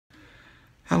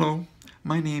Hello,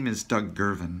 my name is Doug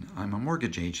Girvan. I'm a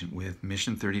mortgage agent with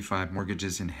Mission 35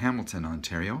 Mortgages in Hamilton,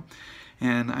 Ontario,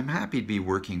 and I'm happy to be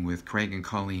working with Craig and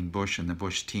Coleen Bush and the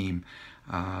Bush team.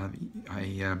 I've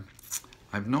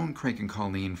known Craig and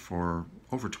Coleen for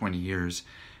over 20 years,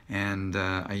 and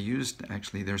I used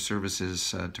actually their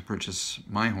services to purchase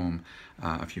my home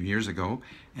a few years ago,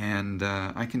 and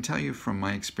I can tell you from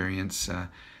my experience,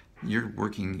 you're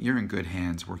in good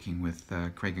hands working with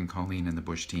Craig and Coleen and the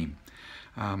Bush team.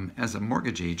 As a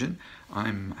mortgage agent,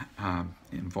 I'm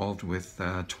involved with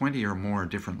 20 or more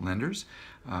different lenders,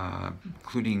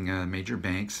 including major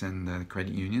banks and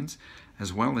credit unions,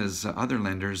 as well as other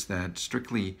lenders that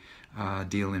strictly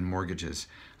deal in mortgages.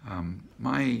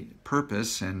 My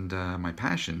purpose and my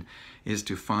passion is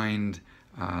to find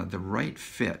the right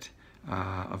fit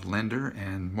of lender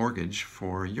and mortgage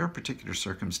for your particular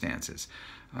circumstances.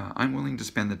 I'm willing to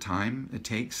spend the time it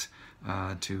takes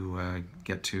to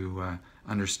get to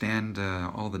understand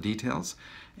all the details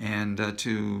and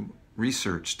to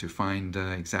research to find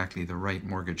exactly the right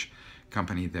mortgage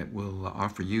company that will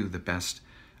offer you the best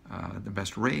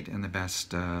rate and the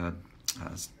best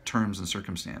terms and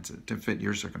circumstances to fit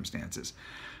your circumstances.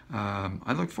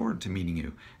 I look forward to meeting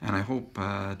you, and I hope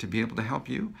to be able to help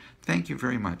you. Thank you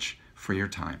very much for your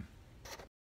time.